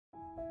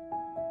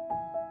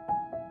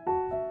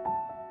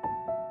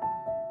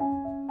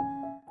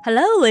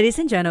Hello, ladies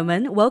and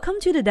gentlemen. Welcome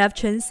to the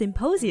DevChen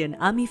Symposium.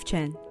 I'm Eve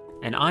Chen.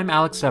 And I'm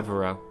Alex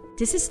Devereaux.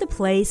 This is the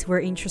place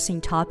where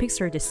interesting topics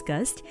are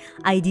discussed,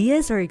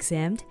 ideas are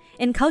examined,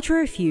 and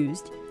culture are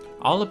fused.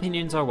 All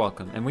opinions are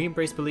welcome, and we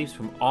embrace beliefs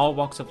from all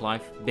walks of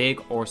life,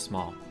 big or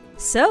small.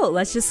 So,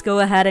 let's just go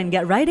ahead and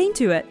get right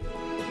into it.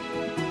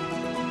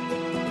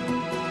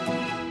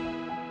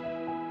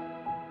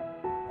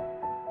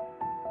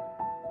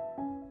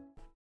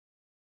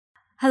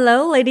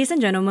 Hello, ladies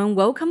and gentlemen.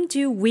 Welcome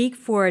to week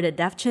 4 of the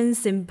DevChen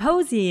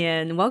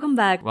Symposium. Welcome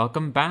back.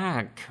 Welcome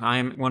back.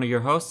 I'm one of your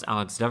hosts,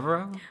 Alex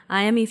Devereaux.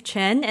 I am Eve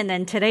Chen, and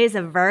then today is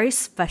a very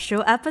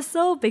special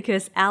episode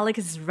because Alex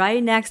is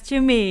right next to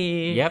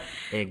me. Yep,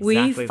 exactly.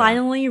 We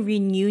finally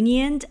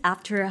reunioned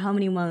after how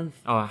many months?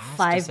 Oh, I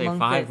have to say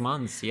 5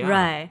 months, yeah.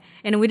 Right.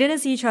 And we didn't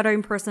see each other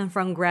in person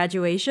from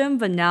graduation,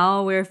 but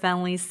now we're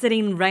finally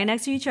sitting right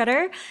next to each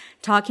other,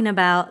 talking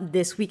about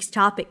this week's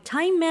topic,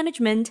 time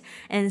management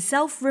and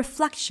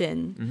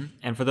self-reflection. Mm-hmm.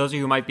 And for those of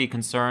you who might be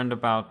concerned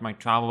about my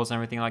travels and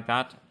everything like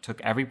that,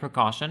 took every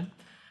precaution.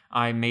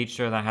 I made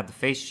sure that I had the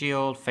face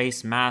shield,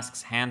 face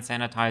masks, hand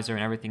sanitizer,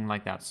 and everything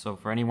like that. So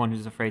for anyone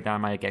who's afraid that I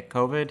might get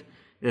COVID,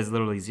 there's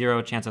literally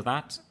zero chance of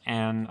that.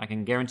 And I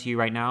can guarantee you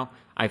right now,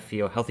 I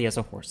feel healthy as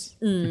a horse.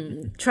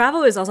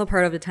 Travel is also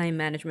part of the time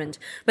management.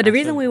 But the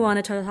reason we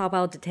wanted to talk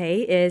about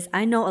today is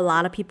I know a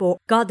lot of people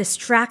got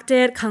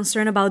distracted,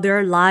 concerned about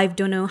their life,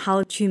 don't know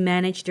how to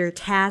manage their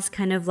tasks,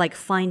 kind of like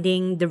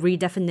finding the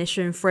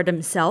redefinition for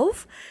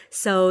themselves.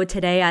 So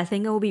today I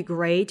think it will be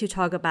great to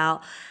talk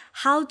about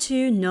how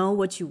to know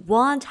what you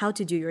want, how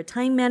to do your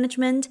time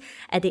management.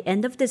 At the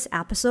end of this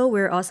episode,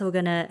 we're also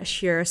going to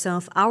share some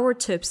of our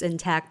tips and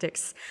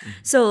tactics.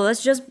 So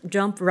let's just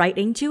jump right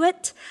into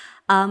it.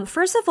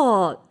 First of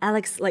all,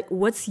 Alex,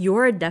 what's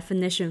your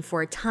definition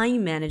for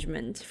time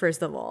management,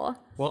 first of all?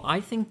 Well,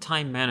 I think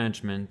time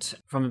management,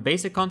 from a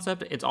basic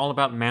concept, it's all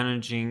about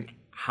managing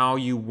how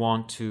you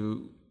want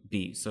to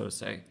be, so to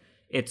say.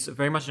 It's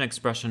very much an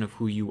expression of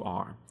who you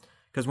are.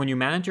 Because when you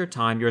manage your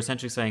time, you're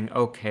essentially saying,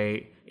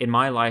 okay, in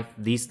my life,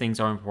 these things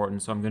are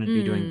important, so I'm going to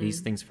be doing these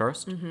things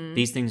first.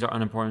 These things are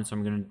unimportant, so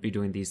I'm going to be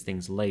doing these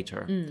things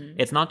later.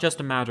 It's not just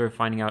a matter of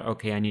finding out,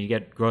 okay, I need to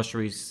get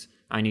groceries,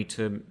 I need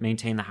to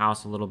maintain the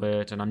house a little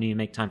bit, and I need to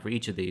make time for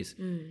each of these.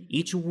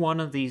 Each one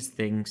of these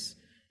things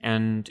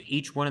and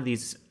each one of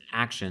these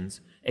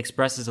actions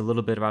expresses a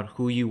little bit about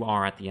who you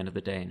are at the end of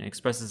the day, and it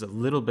expresses a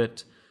little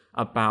bit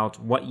about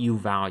what you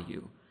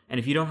value. And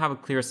if you don't have a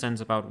clear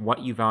sense about what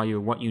you value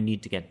or what you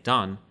need to get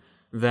done,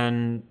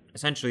 then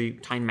essentially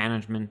time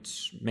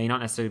management may not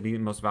necessarily be the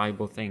most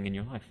valuable thing in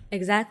your life.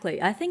 Exactly.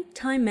 I think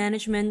time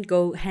management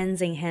go hands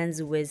in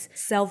hands with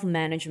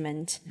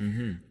self-management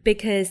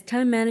because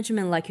time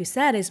management, like you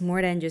said, is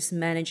more than just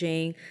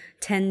managing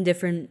 10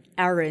 different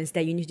errands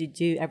that you need to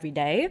do every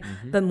day,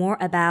 but more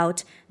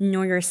about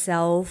know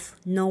yourself,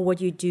 know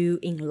what you do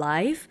in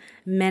life,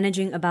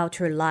 managing about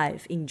your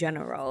life in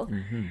general.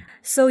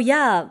 So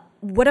yeah,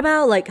 what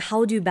about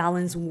how do you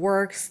balance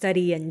work,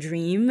 study, and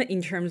dream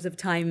in terms of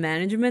time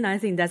management? I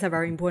think that's a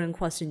very important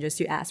question just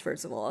to ask,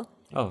 first of all.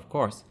 Oh, of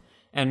course.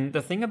 And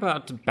the thing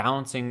about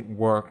balancing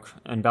work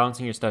and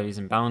balancing your studies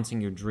and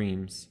balancing your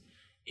dreams,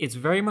 it's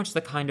very much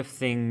the kind of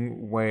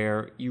thing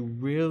where you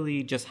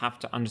really just have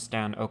to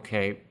understand,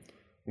 okay,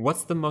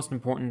 what's the most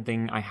important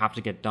thing I have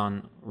to get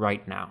done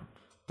right now?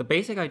 The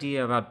basic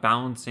idea about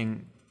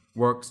balancing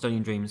work, study,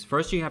 and dreams,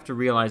 first you have to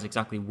realize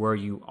exactly where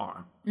you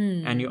are.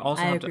 And you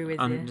also have to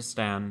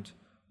understand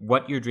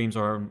what your dreams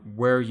are and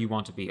where you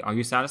want to be. Are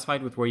you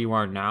satisfied with where you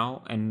are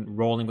now and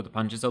rolling with the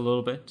punches a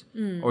little bit?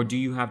 Or do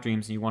you have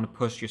dreams and you want to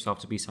push yourself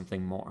to be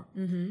something more?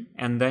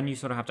 And then you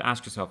sort of have to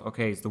ask yourself,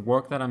 okay, is the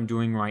work that I'm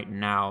doing right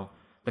now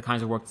the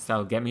kinds of work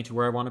that'll get me to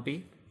where I want to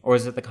be? Or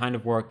is it the kind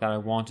of work that I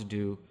want to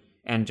do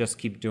and just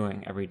keep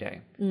doing every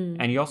day?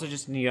 And you also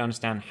just need to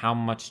understand how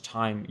much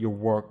time your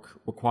work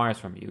requires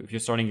from you. If you're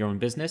starting your own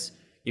business,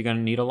 you're going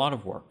to need a lot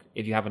of work.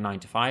 If you have a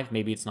 9-to-5,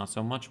 maybe it's not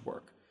so much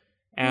work.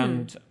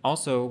 And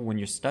also when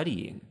you're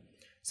studying,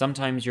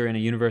 sometimes you're in a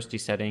university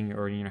setting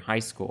or in your high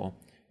school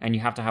and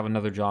you have to have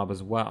another job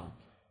as well.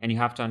 And you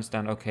have to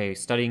understand, okay,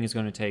 studying is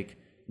going to take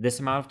this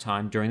amount of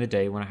time during the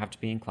day when I have to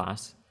be in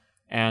class.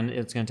 And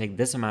it's going to take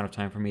this amount of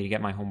time for me to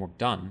get my homework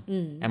done.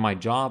 And my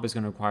job is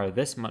going to require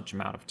this much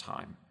amount of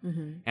time.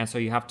 And so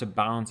you have to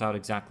balance out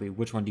exactly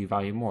which one do you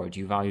value more. Do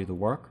you value the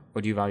work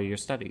or do you value your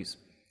studies?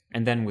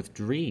 And then with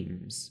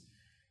dreams,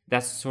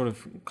 that's sort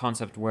of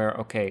concept where,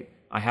 okay,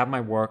 I have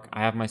my work,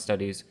 I have my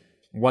studies.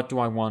 What do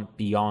I want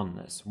beyond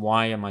this?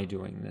 Why am I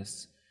doing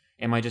this?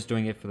 Am I just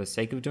doing it for the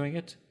sake of doing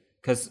it?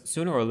 Because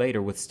sooner or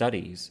later with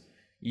studies,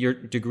 your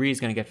degree is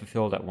going to get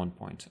fulfilled at one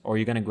point, or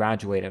you're going to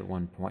graduate at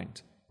one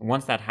point.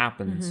 Once that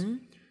happens,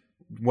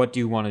 what do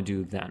you want to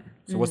do then?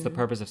 So what's the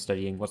purpose of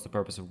studying? What's the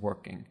purpose of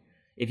working?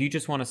 If you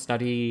just want to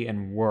study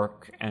and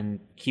work and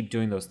keep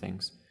doing those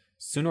things,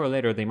 sooner or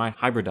later they might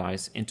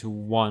hybridize into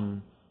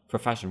one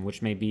profession,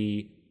 which may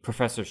be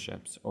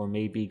professorships or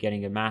maybe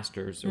getting a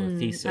master's or a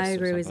thesis. I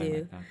agree with you.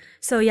 like that.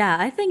 So yeah,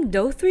 I think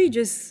those three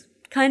just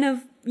kind of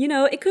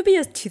it could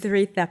be 2,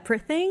 3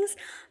 separate things,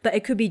 but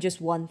it could be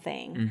just one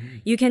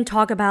thing. You can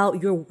talk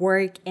about your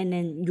work, and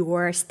then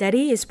your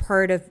study is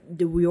part of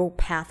the real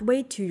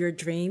pathway to your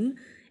dream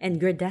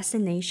and your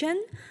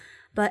destination.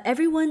 But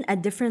everyone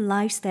at different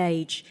life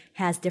stage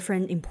has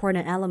different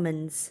important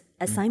elements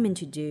assignment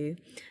to do.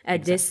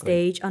 At this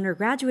stage,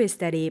 undergraduate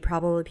study,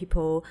 probably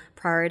people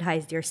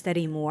prioritize their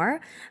study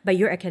more, but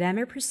your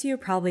academic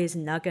pursuit probably is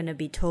not going to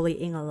be totally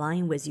in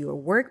line with your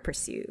work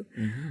pursuit.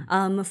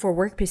 For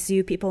work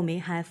pursuit, people may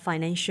have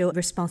financial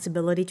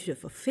responsibility to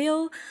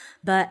fulfill,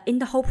 but in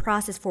the whole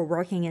process for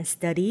working and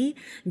study,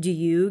 do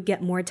you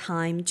get more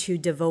time to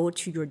devote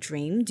to your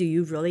dream? Do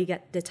you really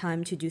get the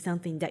time to do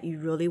something that you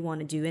really want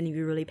to do and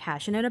you're really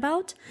passionate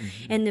about?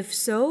 And if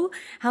so,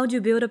 how do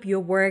you build up your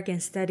work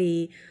and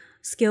study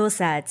skill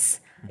sets,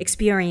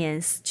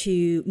 experience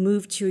to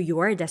move to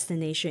your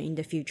destination in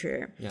the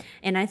future?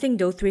 And I think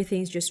those 3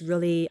 things just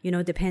really,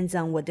 depends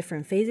on what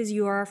different phases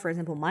you are. For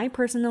example,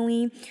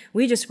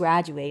 we just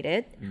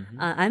graduated.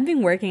 I've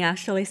been working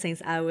actually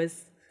since I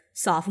was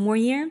sophomore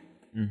year.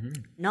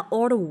 Not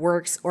all the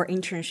works or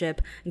internship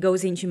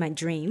goes into my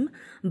dream,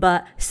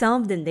 but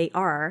some of them they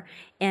are.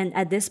 And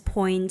at this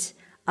point,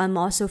 I'm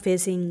also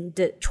facing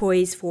the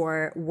choice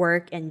for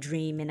work and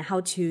dream and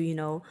how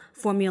to,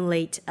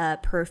 formulate a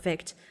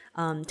perfect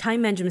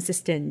time management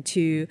system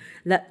to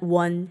let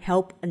one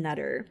help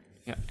another.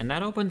 Yeah, and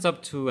that opens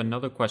up to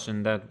another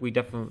question that we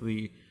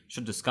definitely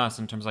should discuss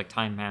in terms of like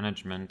time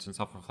management and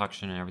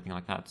self-reflection and everything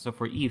like that. So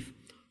for Eve,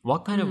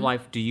 what kind of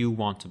life do you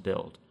want to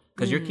build?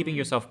 Because you're keeping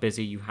yourself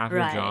busy, you have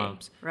your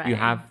jobs, you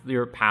have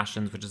your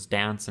passions, which is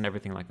dance and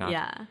everything like that.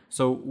 Yeah.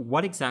 So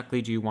what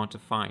exactly do you want to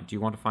find? Do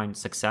you want to find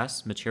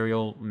success,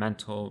 material,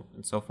 mental,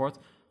 and so forth?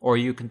 Or are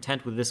you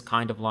content with this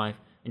kind of life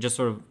and just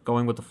sort of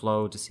going with the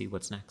flow to see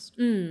what's next?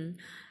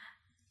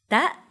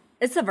 That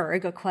is a very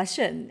good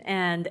question.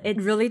 And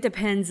it really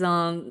depends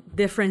on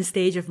different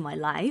stage of my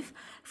life.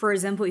 For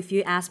example, if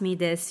you asked me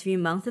this a few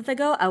months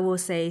ago, I will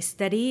say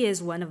study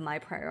is one of my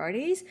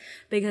priorities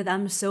because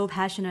I'm so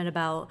passionate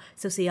about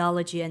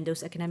sociology and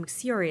those academic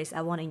theories.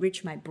 I want to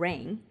enrich my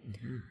brain.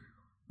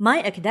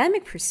 My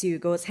academic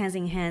pursuit goes hand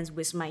in hand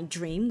with my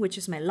dream, which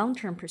is my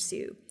long-term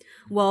pursuit.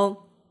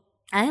 Well,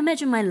 I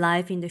imagine my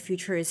life in the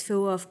future is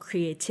full of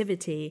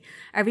creativity.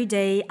 Every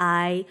day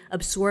I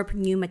absorb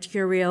new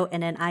material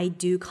and then I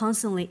do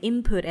constantly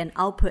input and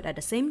output at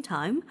the same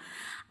time.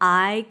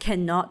 I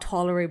cannot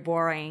tolerate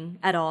boring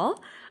at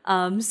all.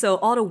 So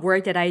all the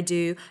work that I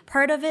do,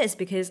 part of it is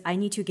because I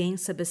need to gain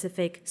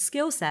specific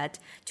skill set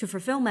to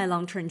fulfill my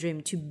long-term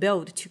dream, to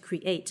build, to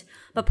create.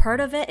 But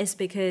part of it is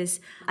because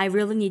I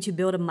really need to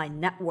build up my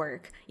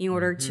network in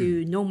order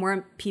to know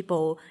more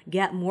people,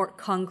 get more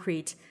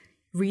concrete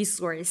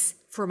resource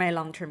for my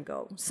long-term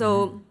goal.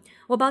 So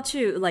what about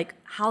you? Like,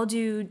 how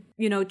do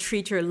you,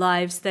 treat your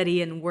life,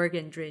 study, and work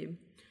and dream?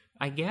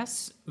 I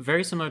guess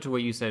very similar to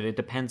what you said, it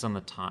depends on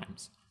the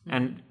times.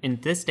 And in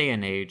this day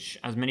and age,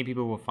 as many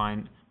people will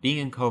find, being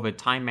in COVID,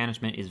 time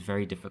management is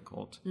very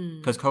difficult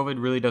because COVID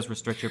really does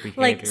restrict your behaviors.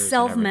 Like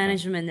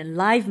self-management and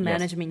life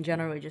management in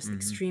general is just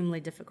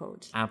extremely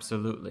difficult.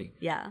 Absolutely.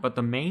 Yeah. But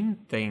the main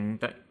thing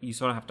that you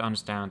sort of have to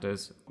understand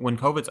is when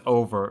COVID's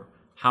over,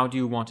 how do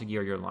you want to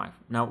gear your life?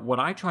 Now, what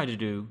I try to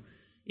do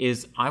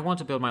is I want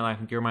to build my life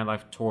and gear my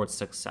life towards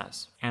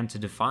success. And to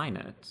define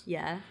it,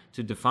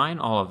 to define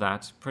all of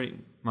that pretty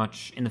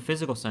much in the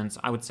physical sense,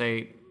 I would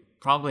say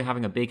probably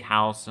having a big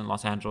house in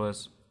Los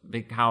Angeles,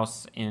 big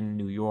house in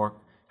New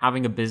York,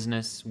 having a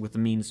business with the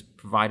means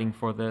providing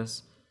for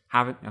this,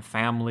 having a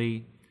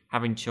family,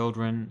 having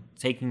children,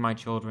 taking my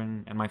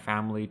children and my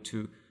family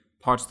to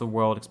parts of the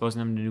world, exposing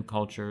them to new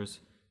cultures,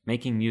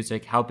 making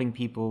music, helping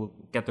people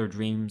get their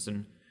dreams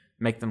and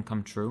make them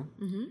come true.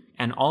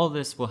 And all of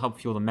this will help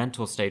fuel the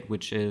mental state,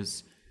 which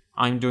is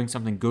I'm doing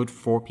something good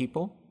for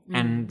people.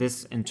 And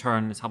this in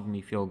turn is helping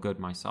me feel good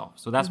myself.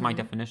 So that's my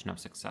definition of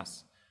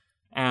success.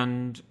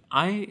 And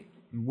I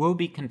will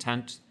be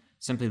content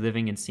simply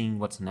living and seeing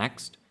what's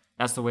next.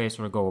 That's the way I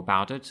sort of go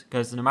about it.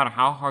 Because no matter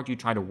how hard you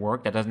try to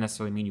work, that doesn't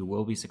necessarily mean you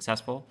will be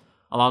successful.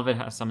 A lot of it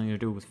has something to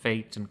do with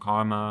fate and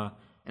karma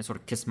and sort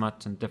of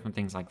kismet and different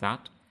things like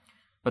that.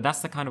 But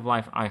that's the kind of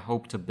life I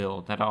hope to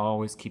build, that I'll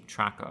always keep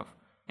track of.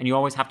 And you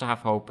always have to have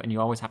hope and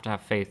you always have to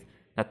have faith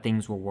that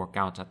things will work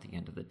out at the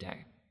end of the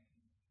day.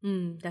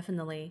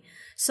 Definitely.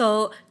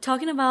 So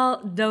talking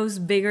about those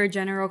bigger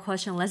general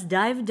questions, let's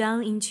dive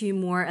down into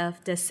more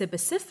of the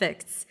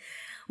specifics.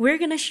 We're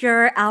going to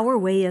share our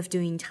way of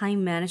doing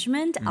time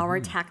management, our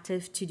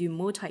tactics to do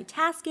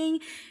multitasking.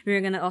 We're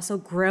going to also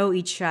grow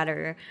each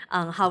other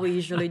on how we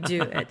usually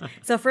do it.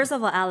 So first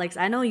of all, Alex,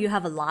 I know you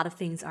have a lot of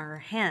things on your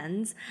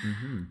hands.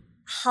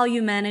 How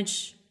you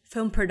manage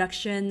film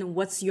production,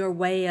 what's your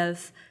way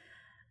of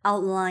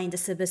outline the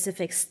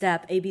specific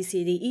step A, B,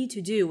 C, D, E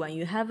to do when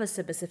you have a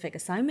specific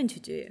assignment to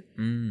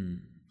do?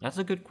 That's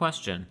a good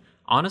question.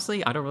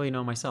 Honestly, I don't really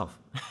know myself.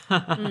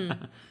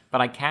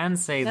 But I can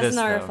say That's this,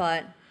 not your though.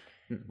 fault.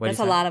 That's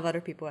a lot of other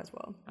people as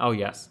well. Oh,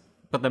 yes.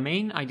 But the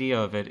main idea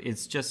of it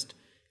is just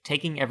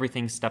taking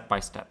everything step by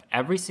step.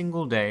 Every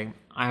single day,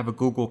 I have a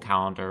Google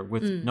Calendar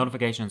with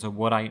notifications of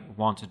what I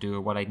want to do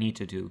or what I need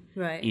to do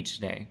each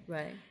day.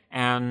 Right.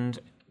 And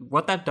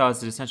what that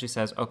does is essentially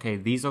says, okay,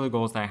 these are the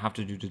goals that I have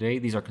to do today.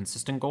 These are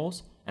consistent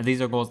goals, and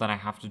these are goals that I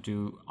have to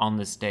do on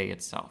this day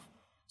itself.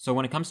 So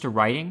when it comes to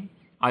writing,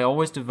 I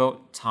always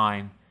devote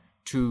time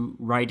to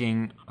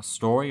writing a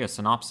story, a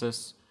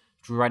synopsis,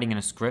 to writing in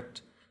a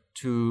script,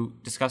 to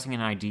discussing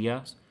an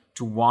idea,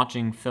 to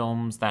watching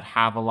films that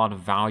have a lot of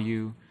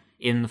value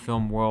in the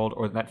film world,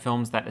 or that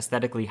films that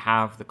aesthetically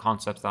have the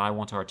concepts that I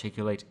want to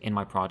articulate in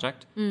my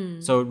project.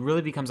 So it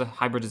really becomes a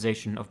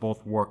hybridization of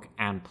both work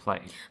and play.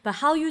 But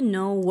how you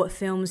know what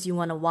films you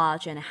want to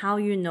watch and how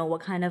you know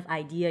what kind of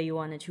idea you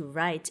wanted to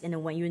write, and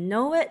then when you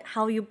know it,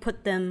 how you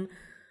put them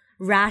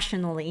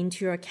rationally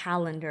into your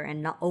calendar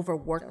and not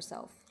overwork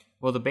yourself?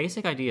 Well, the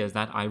basic idea is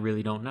that I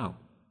really don't know.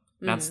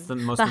 That's the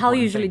most But how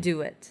you important usually thing.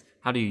 do it?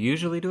 How do you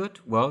usually do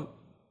it? Well,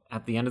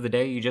 at the end of the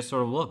day, you just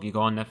sort of look. You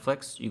go on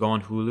Netflix, you go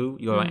on Hulu,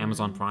 you go to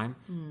Amazon Prime.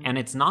 And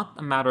it's not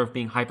a matter of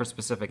being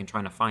hyper-specific and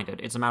trying to find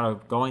it. It's a matter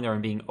of going there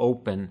and being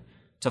open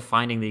to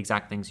finding the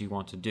exact things you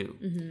want to do.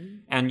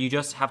 And you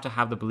just have to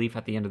have the belief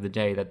at the end of the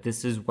day that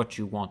this is what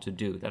you want to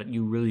do, that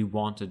you really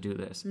want to do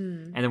this.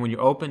 And then when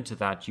you're open to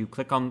that, you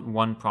click on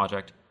one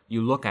project,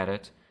 you look at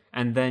it,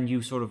 and then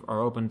you sort of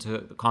are open to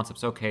the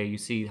concepts. Okay, you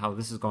see how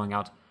this is going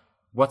out.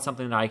 What's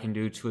something that I can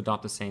do to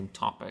adopt the same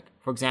topic?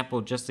 For example,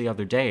 just the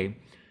other day,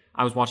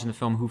 I was watching the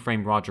film Who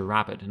Framed Roger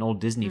Rabbit, an old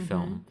Disney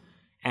film.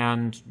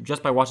 And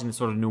just by watching this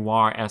sort of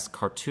noir-esque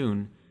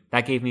cartoon,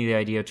 that gave me the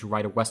idea to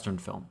write a Western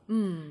film.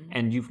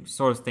 And you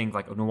sort of think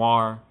like a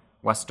noir,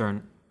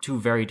 Western, two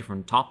very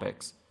different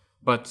topics.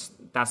 But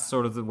that's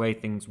sort of the way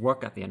things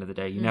work at the end of the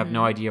day. You have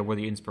no idea where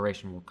the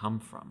inspiration will come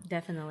from.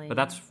 Definitely. But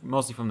that's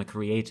mostly from the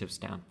creative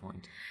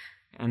standpoint.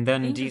 And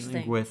then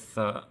dealing with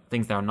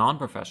things that are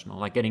non-professional,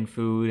 like getting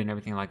food and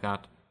everything like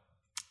that.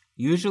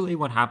 Usually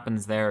what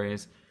happens there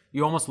is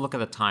you almost look at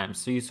the time.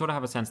 So you sort of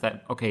have a sense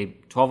that, okay,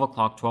 12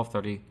 o'clock,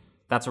 12:30,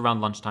 that's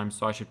around lunchtime,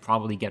 so I should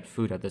probably get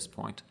food at this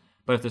point.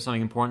 But if there's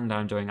something important that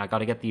I'm doing, I got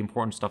to get the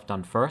important stuff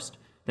done first.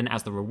 Then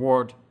as the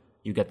reward,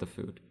 you get the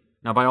food.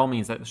 Now, by all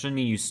means, that shouldn't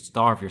mean you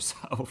starve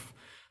yourself.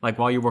 Like,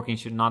 while you're working, you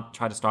should not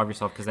try to starve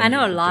yourself. Because I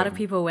know a lot of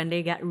people, when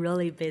they get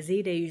really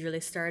busy, they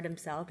usually starve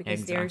themselves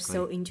because they're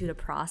so into the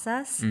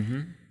process.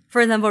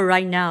 For example,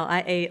 right now,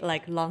 I ate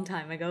like a long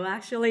time ago,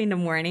 actually, in the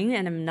morning,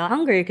 and I'm not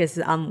hungry because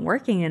I'm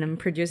working and I'm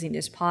producing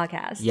this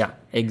podcast. Yeah,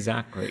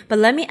 exactly. But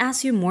let me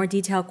ask you a more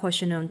detailed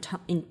question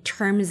in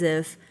terms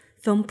of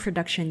film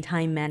production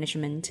time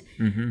management.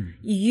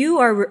 You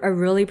are a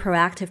really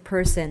proactive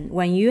person.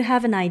 When you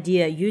have an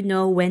idea, you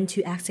know when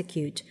to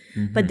execute.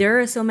 But there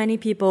are so many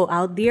people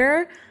out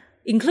there,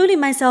 including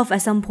myself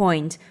at some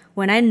point,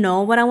 when I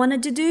know what I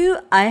wanted to do,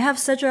 I have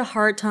such a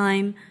hard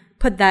time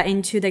put that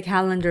into the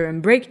calendar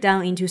and break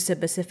down into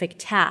specific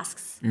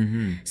tasks.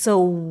 So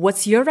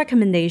what's your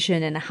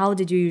recommendation and how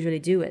did you usually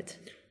do it?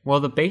 Well,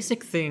 the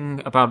basic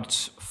thing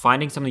about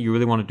finding something you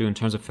really want to do in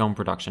terms of film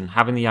production,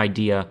 having the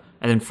idea,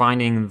 and then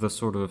finding the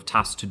sort of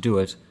task to do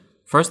it,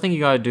 first thing you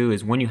got to do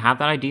is when you have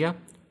that idea,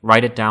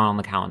 write it down on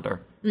the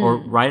calendar. Or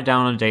write it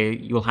down on a day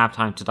you'll have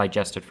time to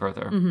digest it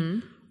further.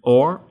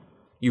 Or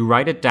you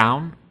write it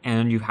down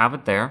and you have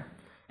it there.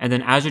 And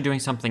then as you're doing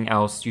something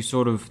else, you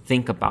sort of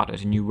think about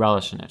it and you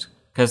relish in it.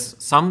 Because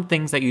some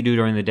things that you do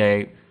during the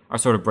day are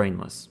sort of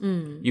brainless.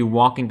 You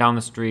walking down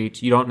the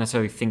street, you don't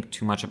necessarily think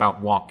too much about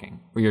walking.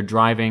 Or you're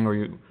driving or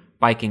you're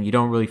biking, you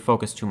don't really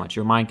focus too much.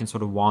 Your mind can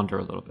sort of wander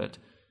a little bit.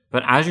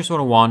 But as you're sort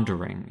of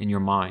wandering in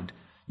your mind,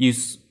 you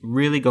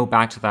really go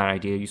back to that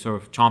idea. You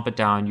sort of chomp it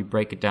down, you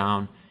break it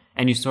down,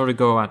 and you sort of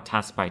go at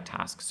task by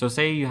task. So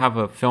say you have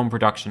a film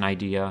production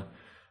idea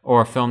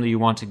or a film that you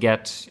want to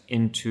get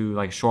into,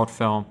 like a short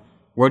film.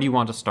 Where do you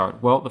want to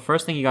start? Well, the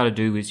first thing you got to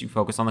do is you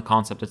focus on the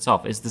concept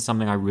itself. Is this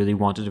something I really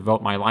want to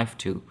devote my life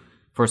to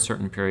for a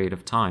certain period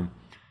of time?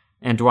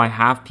 And do I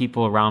have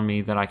people around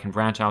me that I can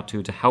branch out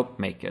to help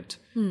make it?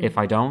 If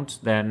I don't,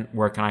 then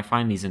where can I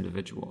find these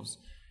individuals?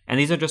 And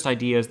these are just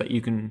ideas that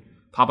you can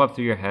pop up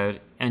through your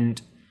head.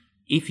 And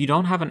if you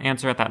don't have an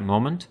answer at that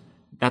moment,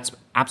 that's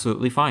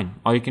absolutely fine.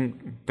 All you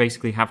can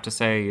basically have to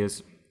say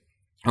is,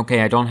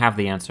 okay, I don't have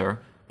the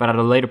answer, but at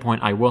a later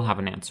point, I will have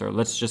an answer.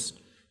 Let's just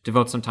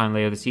devote some time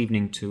later this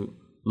evening to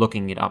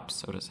looking it up,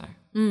 so to say.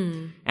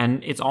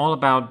 And it's all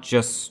about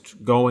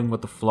just going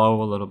with the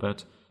flow a little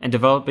bit and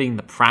developing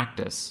the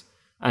practice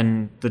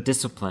and the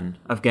discipline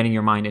of getting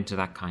your mind into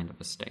that kind of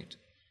a state.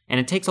 And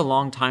it takes a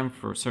long time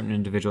for certain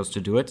individuals to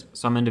do it.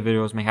 Some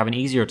individuals may have an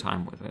easier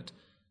time with it.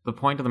 The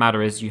point of the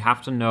matter is you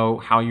have to know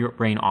how your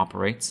brain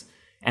operates.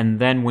 And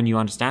then when you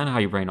understand how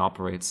your brain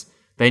operates,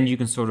 then you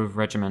can sort of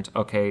regiment,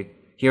 okay,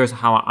 here's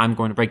how I'm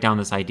going to break down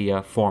this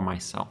idea for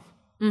myself.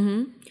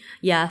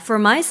 Yeah, for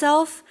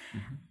myself,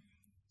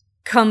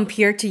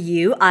 compared to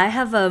you, I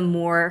have a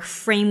more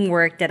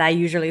framework that I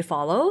usually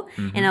follow.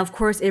 And of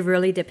course, it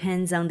really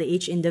depends on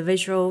each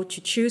individual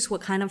to choose what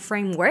kind of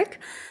framework.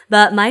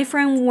 But my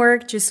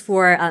framework, just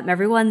for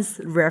everyone's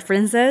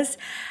references,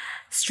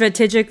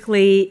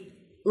 strategically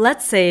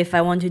let's say if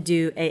I want to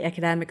do a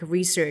academic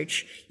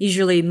research,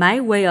 usually my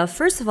way of,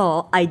 first of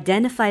all,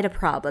 identify the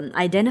problem,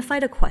 identify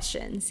the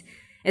questions.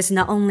 It's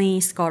not only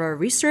scholar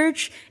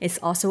research, it's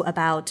also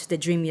about the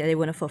dream that they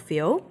want to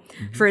fulfill.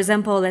 For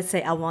example, let's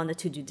say I wanted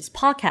to do this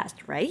podcast,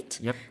 right?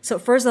 Yep. So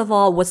first of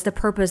all, what's the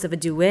purpose of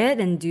do it?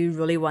 And do you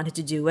really want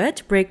to do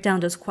it? Break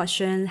down those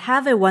questions,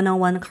 have a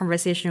one-on-one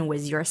conversation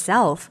with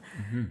yourself.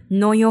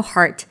 Know your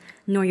heart,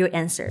 know your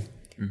answer.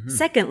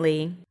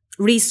 Secondly,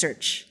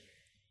 research.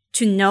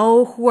 To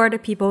know who are the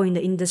people in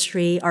the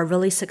industry are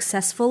really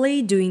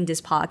successfully doing this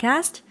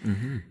podcast,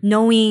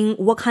 knowing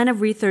what kind of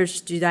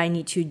research do I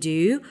need to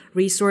do,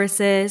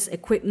 resources,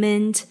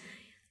 equipment,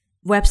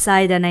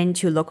 website that I need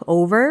to look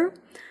over,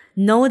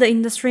 know the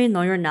industry,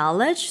 know your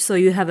knowledge, so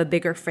you have a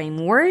bigger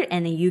framework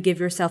and then you give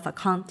yourself a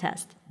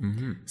contest.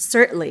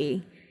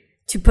 Thirdly,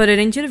 to put it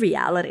into the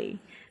reality,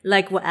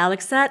 like what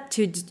Alex said,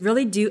 to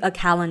really do a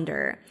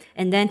calendar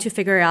and then to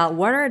figure out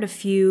what are the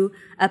few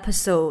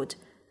episode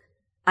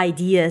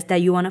ideas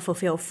that you want to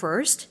fulfill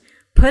first,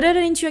 put it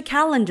into a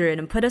calendar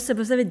and put a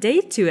specific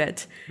date to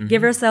it.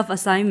 Give yourself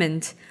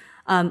assignment,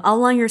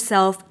 outline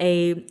yourself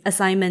a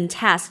assignment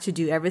task to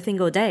do every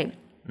single day.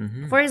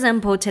 For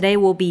example, today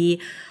will be,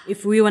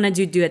 if we want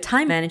to do a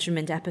time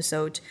management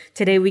episode,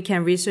 today we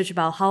can research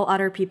about how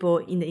other people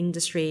in the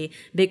industry,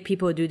 big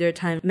people, do their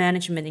time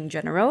management in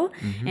general,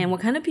 and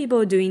what kind of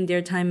people doing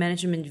their time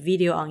management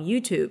video on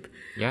YouTube.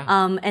 Yeah.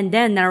 And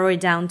then narrow it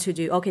down to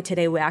do, okay,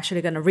 today we're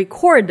actually going to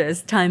record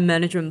this time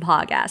management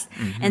podcast.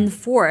 And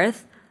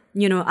fourth,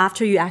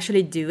 after you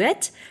actually do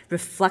it,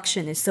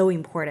 reflection is so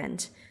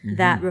important.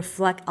 That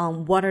reflect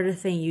on what are the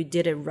things you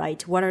did it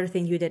right, what are the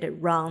things you did it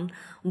wrong,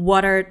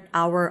 what are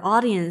our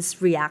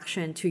audience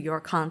reaction to your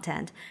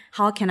content,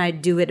 how can I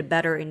do it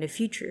better in the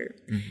future?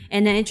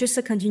 And then it's just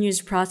a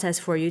continuous process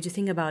for you to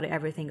think about it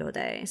every single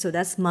day. So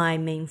that's my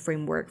main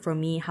framework for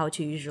me, how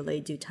to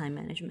usually do time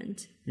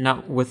management.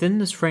 Now, within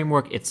this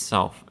framework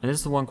itself, and this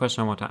is the one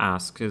question I want to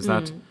ask, is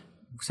that,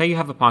 say you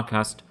have a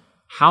podcast,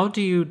 how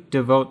do you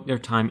devote your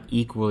time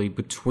equally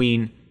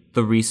between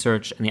the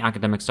research and the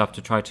academic stuff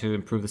to try to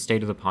improve the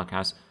state of the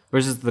podcast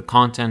versus the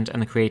content and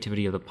the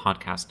creativity of the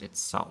podcast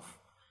itself?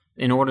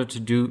 In order to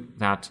do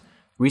that,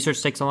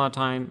 research takes a lot of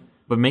time,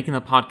 but making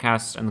the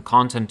podcast and the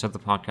content of the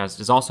podcast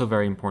is also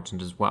very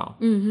important as well.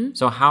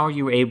 So how are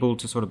you able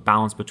to sort of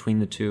balance between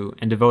the two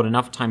and devote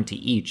enough time to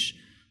each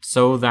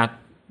so that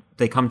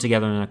they come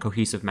together in a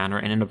cohesive manner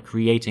and end up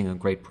creating a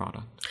great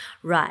product?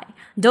 Right.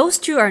 Those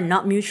two are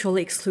not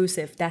mutually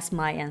exclusive. That's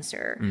my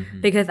answer.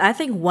 Because I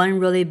think one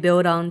really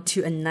build on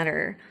to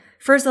another.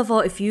 First of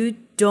all, if you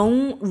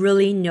don't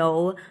really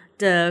know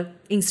the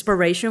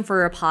inspiration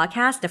for your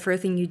podcast, the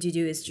first thing you need to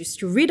do is just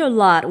to read a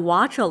lot,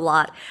 watch a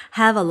lot,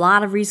 have a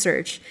lot of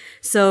research.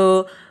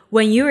 So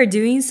when you are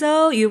doing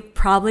so, you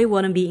probably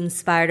want to be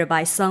inspired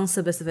by some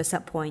specific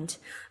set point.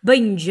 But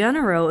in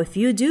general, if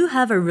you do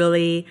have a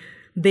really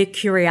big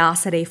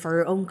curiosity for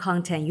your own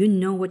content, you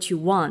know what you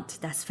want,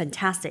 that's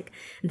fantastic.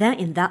 Then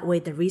in that way,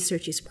 the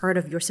research is part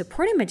of your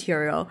supporting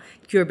material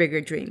to your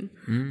bigger dream.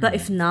 But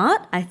if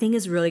not, I think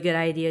it's a really good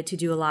idea to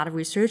do a lot of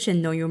research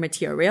and know your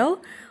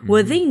material.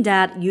 Within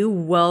that, you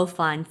will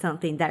find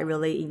something that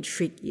really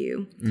intrigues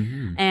you.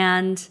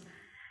 And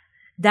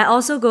that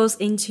also goes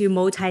into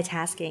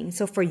multitasking.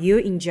 So for you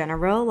in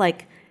general,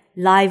 like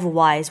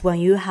live-wise, when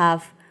you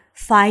have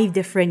 5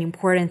 different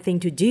important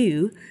things to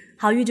do,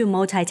 how you do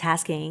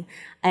multitasking.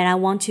 And I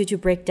want you to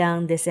break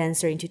down this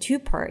answer into 2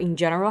 parts. In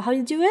general, how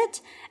you do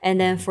it,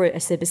 and then for a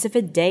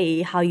specific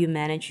day, how you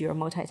manage your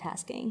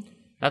multitasking.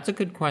 That's a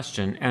good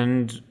question.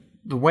 And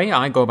the way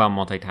I go about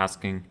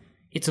multitasking,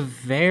 it's a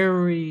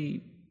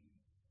very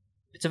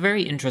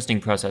interesting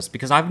process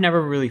because I've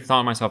never really thought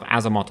of myself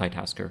as a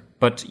multitasker.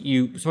 But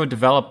you sort of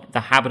develop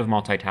the habit of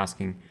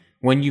multitasking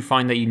when you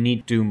find that you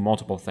need to do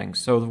multiple things.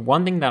 So the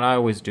one thing that I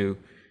always do,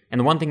 and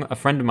the one thing a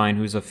friend of mine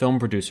who's a film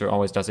producer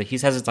always does it, he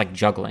says it's like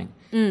juggling.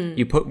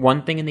 You put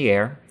one thing in the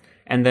air,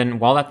 and then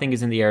while that thing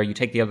is in the air, you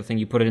take the other thing,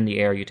 you put it in the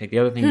air, you take the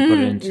other thing, you put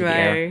it into the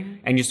air,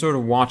 and you're sort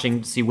of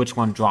watching to see which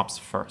one drops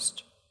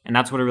first. And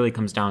that's what it really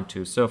comes down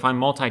to. So if I'm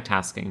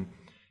multitasking,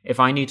 if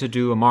I need to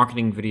do a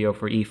marketing video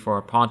for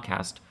our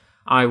podcast,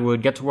 I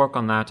would get to work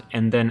on that,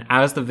 and then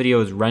as the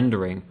video is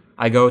rendering,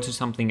 I go to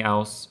something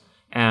else,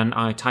 and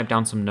I type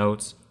down some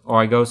notes,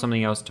 or I go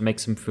something else to make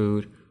some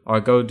food, or I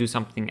go do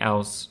something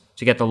else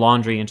to get the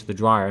laundry into the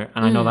dryer,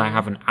 and I know that I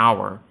have an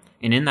hour.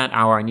 And in that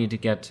hour, I need to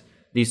get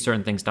these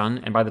certain things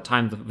done. And by the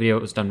time the video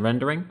is done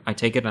rendering, I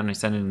take it and I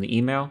send it in the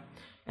email.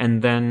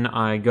 And then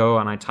I go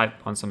and I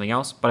type on something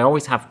else. But I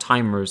always have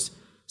timers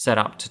set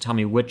up to tell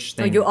me which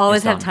thing. So you always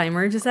is done. have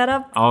timers set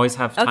up? I always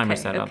have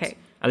timers set up.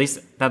 At least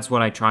that's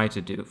what I try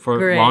to do.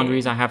 For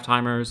laundries, I have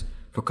timers.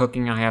 For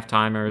cooking, I have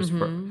timers.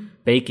 For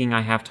baking,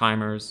 I have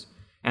timers.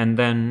 And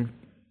then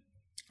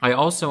I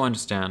also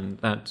understand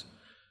that,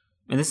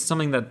 and this is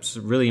something that's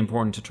really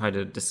important to try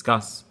to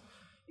discuss,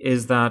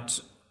 is that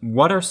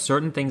what are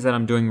certain things that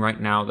I'm doing right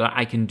now that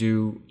I can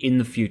do in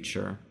the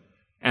future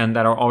and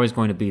that are always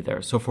going to be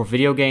there. So for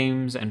video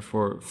games and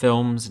for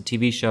films and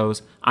TV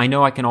shows, I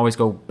know I can always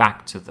go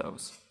back to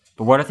those.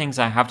 But what are things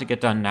I have to get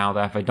done now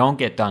that if I don't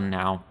get done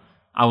now,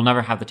 I will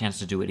never have the chance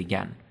to do it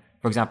again?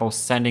 For example,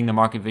 sending the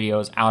market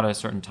videos out at a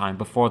certain time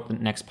before the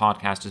next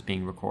podcast is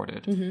being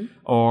recorded.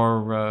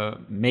 Or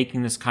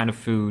making this kind of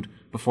food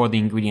before the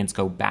ingredients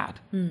go bad.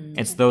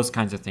 It's those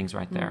kinds of things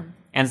right there.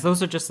 And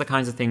those are just the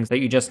kinds of things that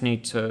you just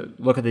need to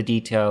look at the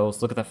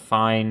details, look at the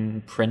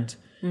fine print,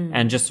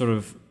 and just sort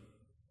of,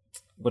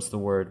 what's the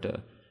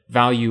word?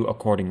 Value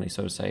accordingly,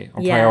 so to say,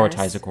 or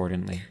prioritize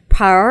accordingly.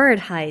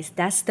 Prioritize,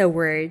 that's the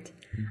word.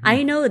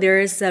 I know there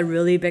is a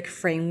really big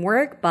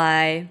framework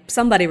by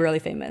somebody really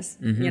famous.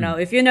 You know,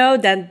 if you know,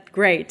 then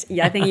great.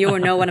 Yeah, I think you will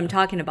know what I'm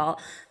talking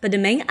about. But the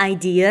main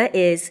idea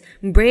is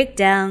break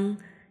down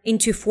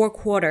into 4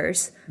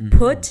 quarters.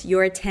 Put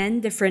your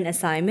 10 different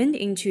assignments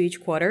into each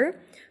quarter.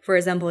 For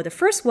example, the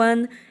first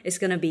one is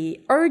going to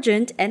be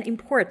urgent and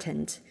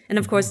important. And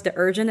of course, the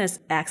urgent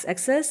is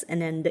x-axis,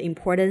 and then the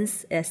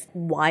importance is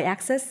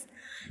y-axis.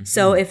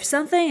 So if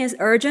something is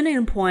urgent and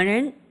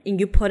important, and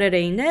you put it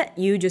in it,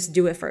 you just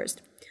do it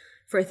first.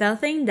 For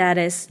something that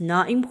is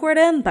not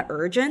important but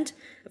urgent,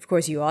 of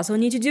course, you also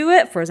need to do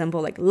it. For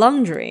example, like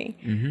laundry,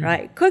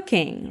 right?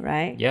 Cooking,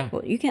 right? Yeah.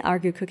 Well, you can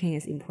argue cooking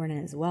is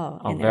important as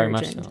well and very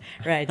urgent, much so.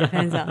 right?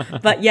 Depends on.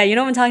 But yeah, you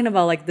know what I'm talking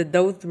about, like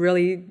those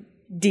really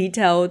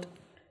detailed,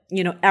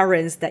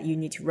 errands that you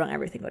need to run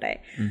every single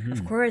day.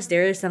 Of course,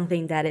 there is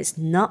something that is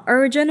not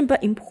urgent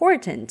but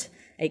important,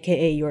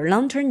 aka your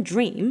long-term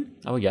dream.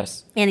 Oh,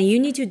 yes. And you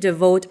need to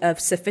devote a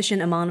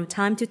sufficient amount of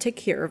time to take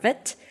care of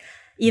it,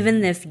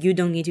 even if you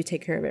don't need to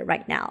take care of it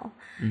right now.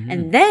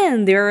 And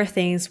then there are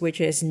things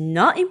which is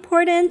not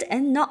important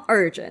and not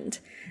urgent.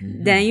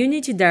 Then you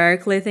need to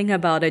directly think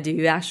about it. Do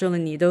you actually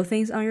need those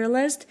things on your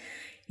list?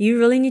 You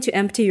really need to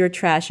empty your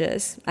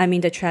trashes. I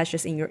mean, the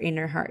trashes in your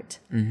inner heart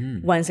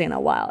once in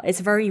a while. It's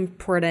very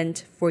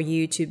important for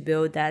you to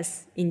build that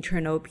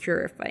internal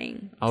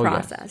purifying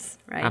process,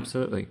 right?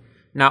 Absolutely.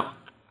 Now,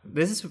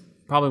 this is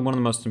probably one of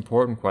the most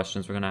important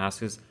questions we're going to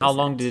ask is, how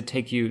long did it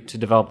take you to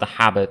develop the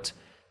habit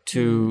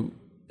to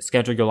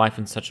schedule your life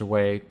in such a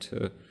way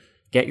to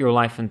get your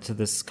life into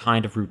this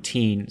kind of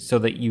routine so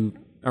that you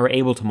are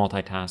able to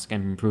multitask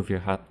and improve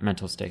your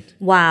mental state?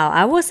 Wow,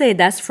 I would say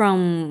that's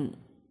from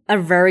a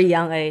very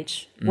young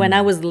age, when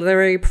I was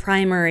literally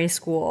primary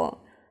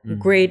school,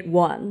 grade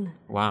 1.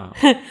 Wow.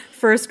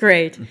 First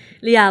grade.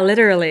 Yeah,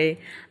 literally.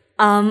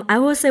 I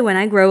will say when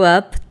I grow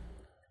up,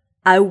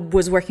 I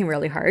was working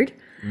really hard.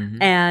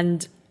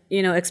 And,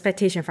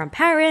 expectation from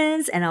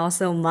parents and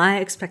also my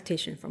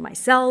expectation for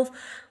myself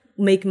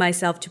make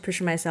myself to push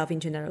myself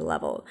into another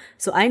level.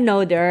 So I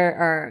know there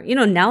are,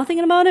 now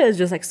thinking about it, it's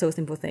just like so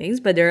simple things,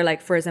 but there are like,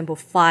 for example,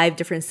 5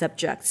 different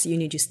subjects you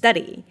need to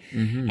study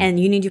and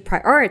you need to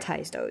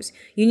prioritize those.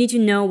 You need to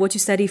know what to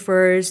study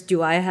first.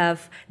 Do I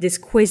have this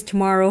quiz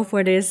tomorrow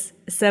for this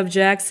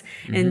subjects?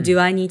 And do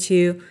I need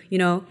to,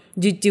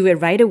 do it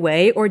right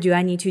away, or do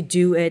I need to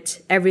do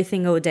it every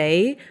single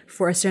day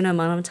for a certain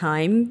amount of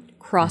time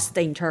across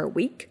the entire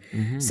week?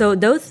 So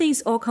those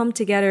things all come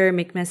together,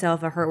 make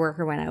myself a hard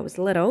worker when I was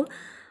little.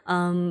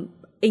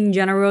 In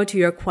general, to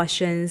your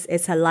questions,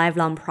 it's a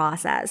lifelong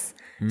process.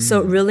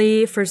 So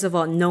really, first of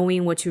all,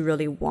 knowing what you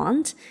really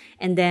want,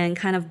 and then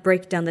kind of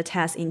break down the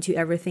task into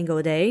every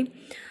single day.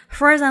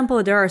 For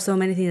example, there are so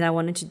many things I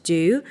wanted to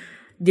do.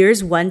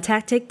 There's one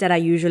tactic that I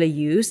usually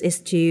use is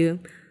to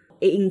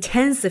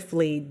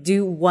intensively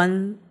do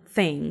one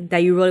thing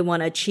that you really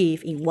want to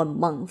achieve in 1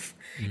 month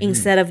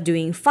instead of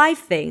doing 5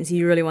 things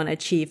you really want to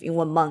achieve in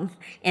 1 month,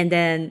 and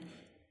then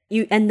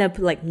you end up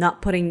like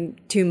not putting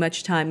too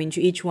much time into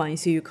each one,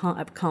 so you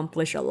can't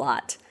accomplish a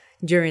lot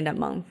during that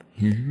month.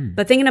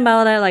 But thinking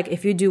about it, like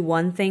if you do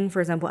one thing, for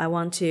example, I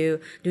want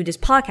to do this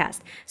podcast,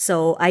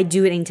 so I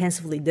do it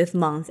intensively this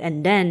month,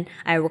 and then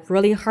I work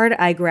really hard.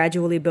 I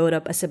gradually build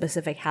up a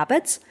specific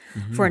habits.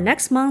 For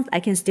next month, I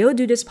can still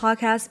do this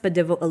podcast, but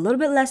devote a little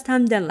bit less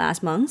time than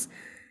last month.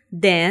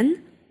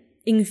 Then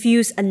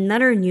infuse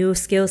another new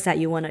skill set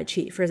you want to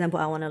achieve. For example,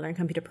 I want to learn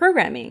computer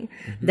programming.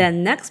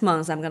 Then next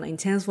month, I'm going to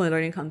intensely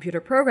learn computer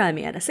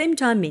programming. At the same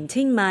time,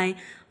 maintain my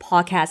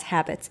podcast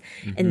habits.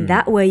 And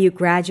that way, you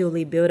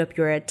gradually build up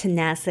your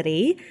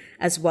tenacity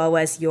as well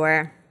as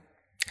your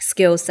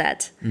skill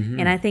set.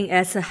 And I think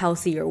that's a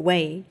healthier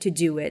way to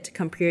do it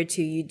compared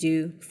to you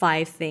do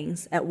 5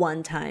 things at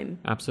one time.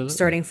 Absolutely.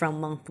 Starting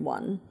from month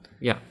 1.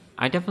 Yeah,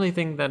 I definitely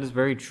think that is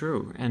very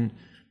true. And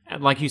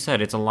like you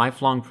said, it's a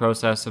lifelong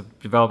process of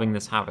developing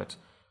this habit.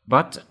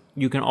 But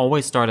you can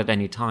always start at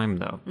any time,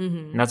 though.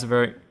 And that's a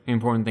very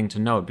important thing to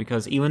note,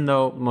 because even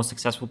though most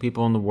successful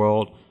people in the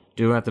world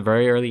do it at the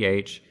very early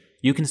age,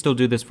 you can still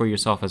do this for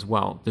yourself as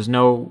well. There's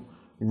no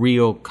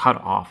real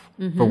cutoff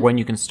for when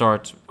you can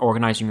start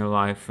organizing your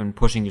life and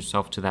pushing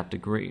yourself to that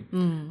degree.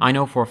 I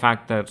know for a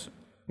fact that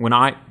when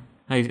I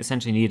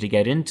essentially needed to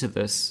get into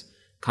this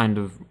kind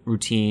of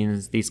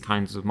routines, these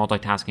kinds of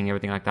multitasking,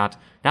 everything like that,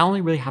 that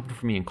only really happened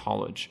for me in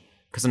college.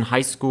 Because in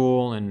high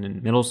school and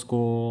in middle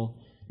school,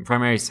 in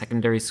primary,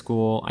 secondary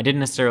school, I didn't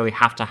necessarily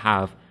have to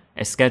have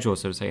a schedule,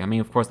 so to say. I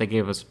mean, of course, they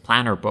gave us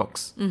planner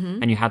books,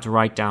 and you had to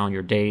write down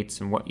your dates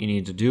and what you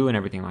needed to do and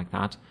everything like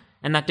that.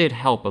 And that did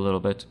help a little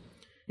bit.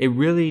 It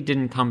really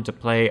didn't come to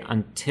play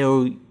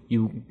until you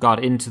got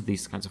into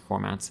these kinds of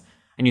formats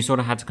and you sort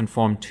of had to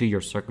conform to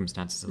your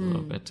circumstances a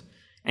little bit.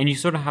 And you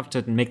sort of have to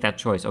make that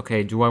choice.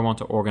 Okay, do I want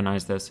to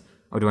organize this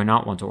or do I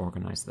not want to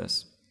organize this?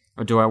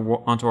 Or do I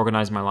want to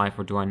organize my life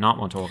or do I not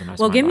want to organize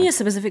my life? Well, give me a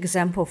specific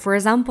example. For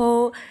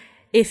example,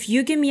 if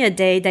you give me a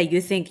day that you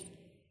think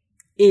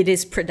it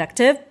is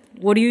productive,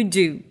 what do you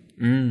do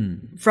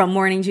from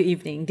morning to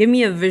evening? Give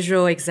me a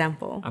visual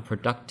example. A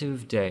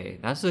productive day.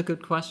 That's a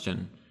good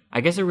question. I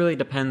guess it really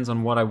depends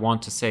on what I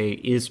want to say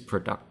is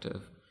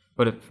productive.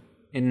 But if,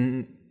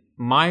 in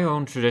my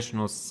own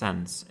traditional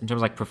sense, in terms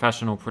of like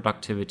professional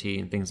productivity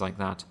and things like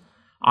that,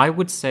 I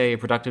would say a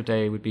productive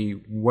day would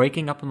be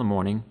waking up in the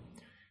morning,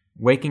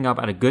 waking up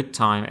at a good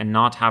time and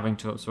not having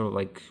to sort of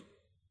like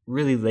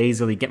really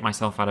lazily get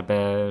myself out of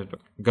bed,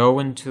 go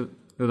into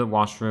the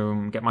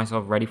washroom, get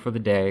myself ready for the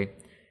day,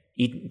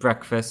 eat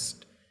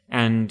breakfast,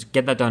 and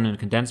get that done in a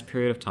condensed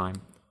period of time.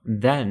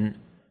 Then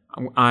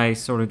I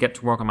sort of get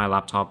to work on my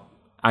laptop.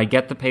 I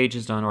get the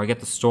pages done, or I get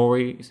the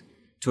stories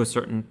to a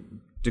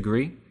certain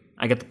degree.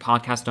 I get the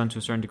podcast done to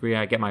a certain degree.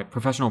 I get my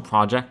professional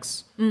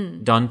projects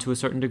done to a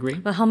certain degree.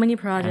 But how many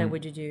projects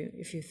would you do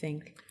if you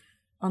think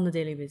on the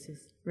daily basis,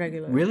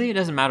 regularly? Really, it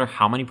doesn't matter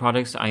how many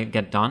projects I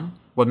get done.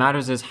 What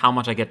matters is how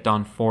much I get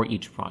done for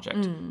each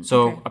project.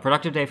 A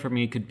productive day for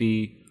me could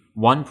be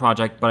one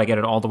project, but I get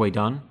it all the way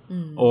done,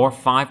 or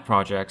 5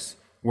 projects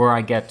where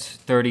I get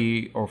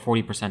 30 or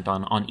 40%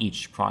 done on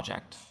each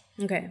project.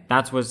 Okay.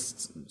 That's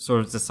what's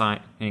sort of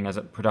deciding as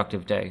a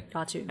productive day.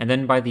 Got you. And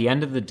then by the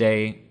end of the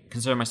day,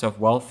 consider myself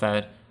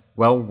well-fed,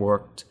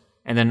 well-worked,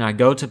 and then I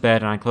go to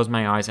bed and I close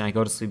my eyes and I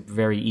go to sleep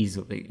very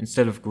easily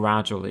instead of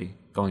gradually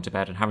going to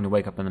bed and having to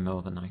wake up in the middle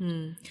of the night.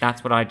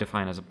 That's what I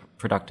define as a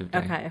productive day.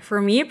 Okay.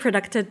 For me, a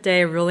productive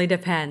day really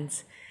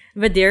depends.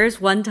 But there's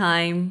one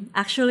time,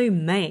 actually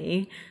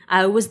May,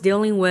 I was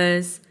dealing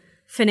with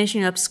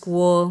finishing up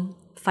school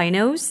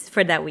finals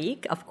for that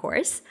week, of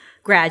course,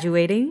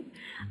 graduating.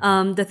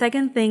 The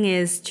second thing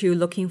is to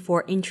looking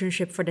for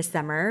internship for the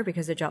summer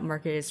because the job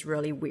market is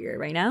really weird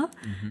right now.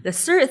 The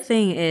third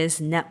thing is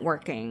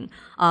networking,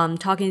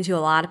 talking to a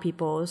lot of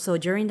people. So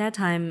during that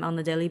time on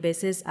a daily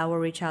basis, I will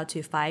reach out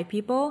to 5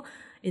 people,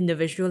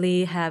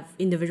 individually have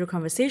individual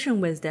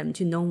conversation with them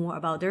to know more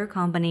about their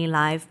company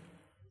life,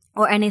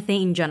 or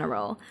anything in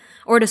general,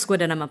 or the school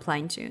that I'm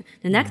applying to.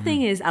 The next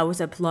thing is I was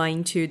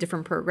applying to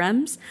different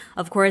programs.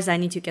 Of course, I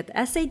need to get the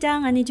essay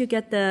down. I need to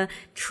get the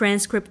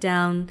transcript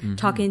down,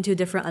 talking to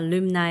different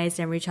alumni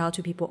and reach out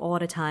to people all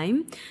the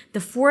time. The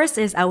fourth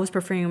is I was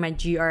preparing my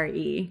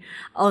GRE.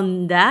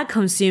 That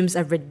consumes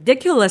a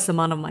ridiculous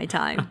amount of my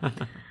time.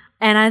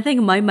 And I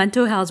think my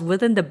mental health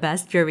wasn't the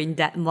best during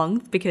that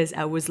month because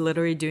I was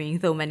literally doing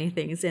so many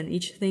things and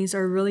each things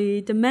are really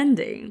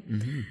demanding.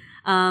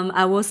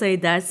 I will say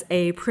that's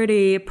a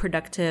pretty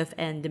productive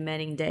and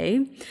demanding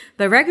day.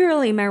 But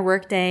regularly my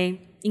work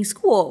day in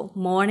school,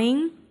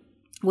 morning,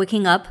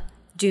 waking up,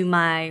 do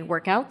my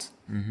workout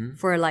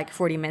for like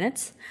 40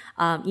 minutes,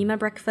 eat my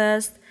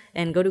breakfast,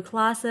 and go to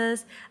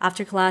classes.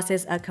 After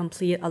classes, I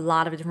complete a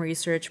lot of different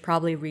research,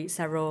 probably read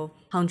several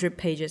hundred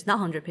pages, not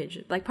 100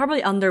 pages, like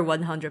probably under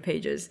 100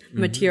 pages,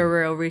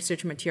 material,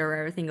 research material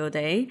every single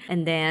day.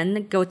 And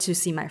then go to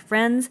see my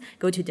friends,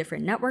 go to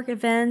different network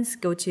events,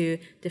 go to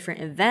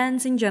different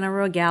events in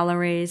general,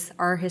 galleries,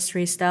 art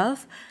history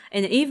stuff.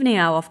 In the evening,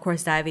 I'll of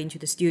course dive into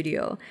the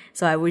studio.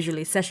 So I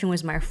usually session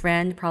with my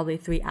friend, probably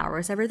 3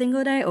 hours every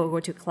single day, or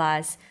go to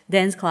class,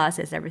 dance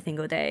classes every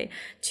single day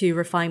to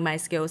refine my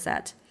skill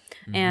set.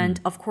 And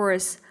of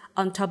course,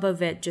 on top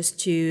of it, just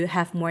to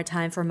have more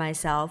time for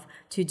myself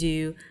to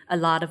do a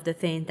lot of the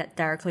things that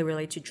directly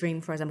relate to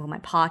Dream, for example, my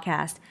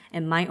podcast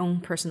and my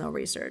own personal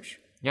research.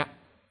 Yeah.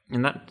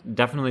 And that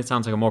definitely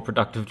sounds like a more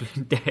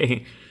productive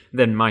day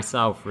than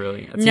myself,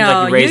 really. It seems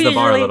like you raised the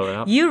bar a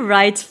little bit. You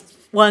write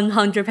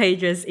 100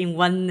 pages in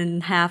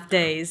 1.5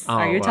 days.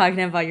 Are you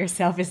talking about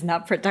yourself is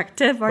not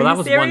productive? Are you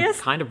serious? Well, that was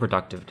one kind of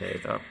productive day,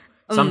 though.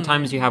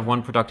 Sometimes you have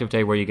one productive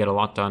day where you get a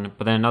lot done,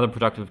 but then another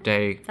productive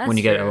day when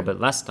you get a little bit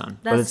less done.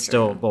 But it's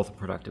still both a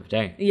productive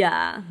day.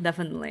 Yeah,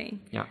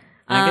 definitely. Yeah.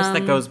 And I guess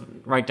that goes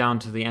right down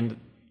to the end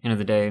of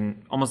the day,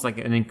 and almost like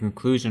in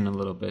conclusion a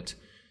little bit.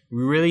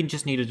 We really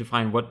just need to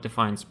define what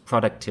defines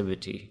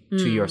productivity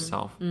to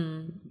yourself.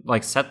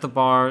 Like set the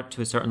bar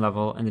to a certain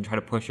level and then try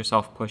to push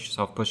yourself.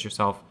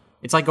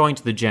 It's like going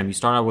to the gym. You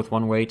start out with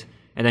one weight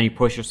and then you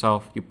push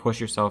yourself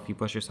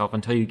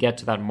until you get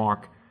to that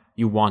mark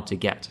you want to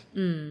get.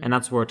 And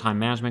that's where time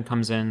management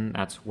comes in.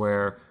 That's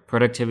where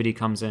productivity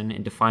comes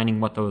in defining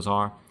what those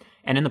are.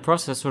 And in the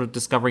process, sort of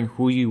discovering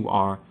who you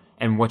are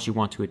and what you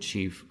want to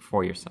achieve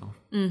for yourself.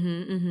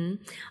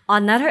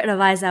 Another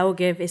advice I will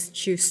give is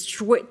to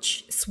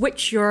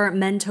switch your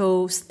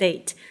mental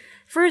state.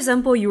 For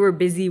example, you were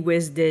busy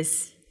with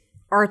this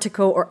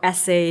article or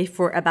essay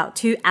for about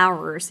 2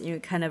 hours. You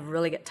kind of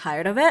really get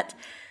tired of it.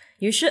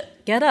 You should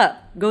get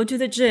up, go to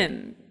the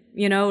gym,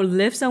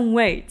 lift some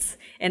weights.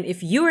 And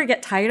if you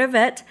get tired of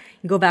it,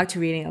 go back to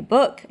reading a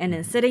book and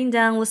then sitting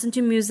down, listen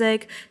to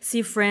music,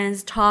 see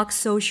friends, talk,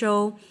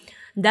 social.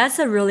 That's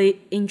a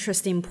really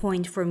interesting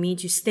point for me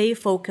to stay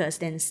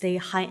focused and stay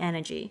high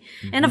energy.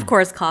 And of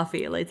course,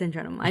 coffee, ladies and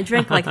gentlemen. I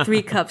drank like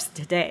 3 cups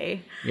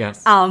today.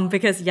 Yes.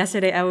 Because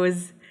yesterday I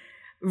was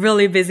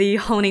really busy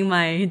honing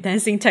my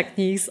dancing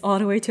techniques all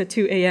the way to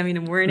 2 a.m. in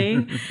the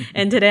morning.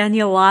 And today I need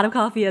a lot of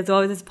coffee as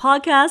well as this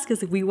podcast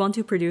because we want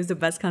to produce the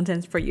best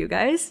content for you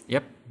guys.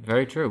 Yep,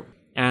 very true.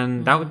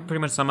 And that would pretty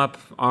much sum up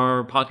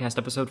our podcast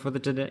episode for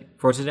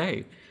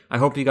today. I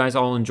hope you guys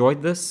all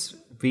enjoyed this.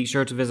 Be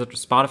sure to visit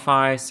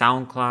Spotify,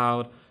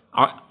 SoundCloud,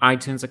 our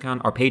iTunes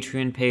account, our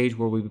Patreon page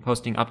where we'll be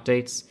posting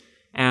updates.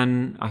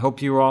 And I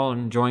hope you're all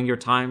enjoying your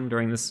time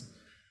during this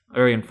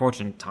very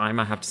unfortunate time,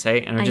 I have to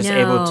say, and are just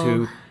able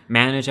to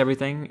manage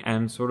everything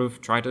and sort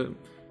of try to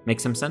make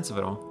some sense of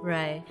it all.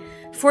 Right.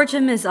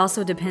 Fortune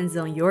also depends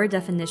on your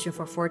definition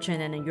for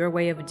fortune and your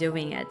way of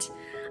doing it.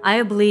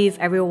 I believe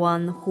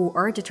everyone who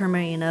are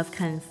determined enough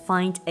can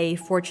find a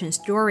fortune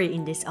story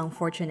in this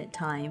unfortunate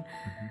time.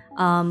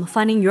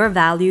 Finding your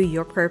value,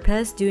 your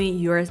purpose, doing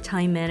your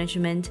time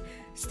management,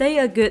 stay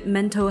a good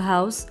mental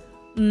health,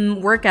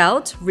 work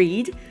out,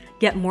 read,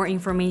 get more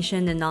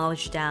information and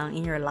knowledge down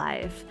in your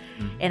life.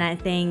 And I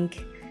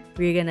think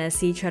we're gonna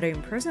see each other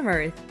in person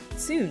very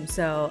soon.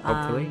 So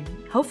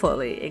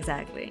hopefully,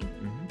 exactly.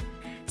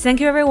 Thank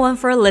you everyone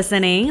for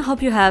listening.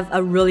 Hope you have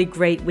a really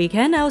great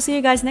weekend. I'll see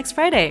you guys next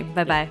Friday.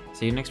 Bye bye.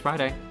 See you next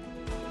Friday.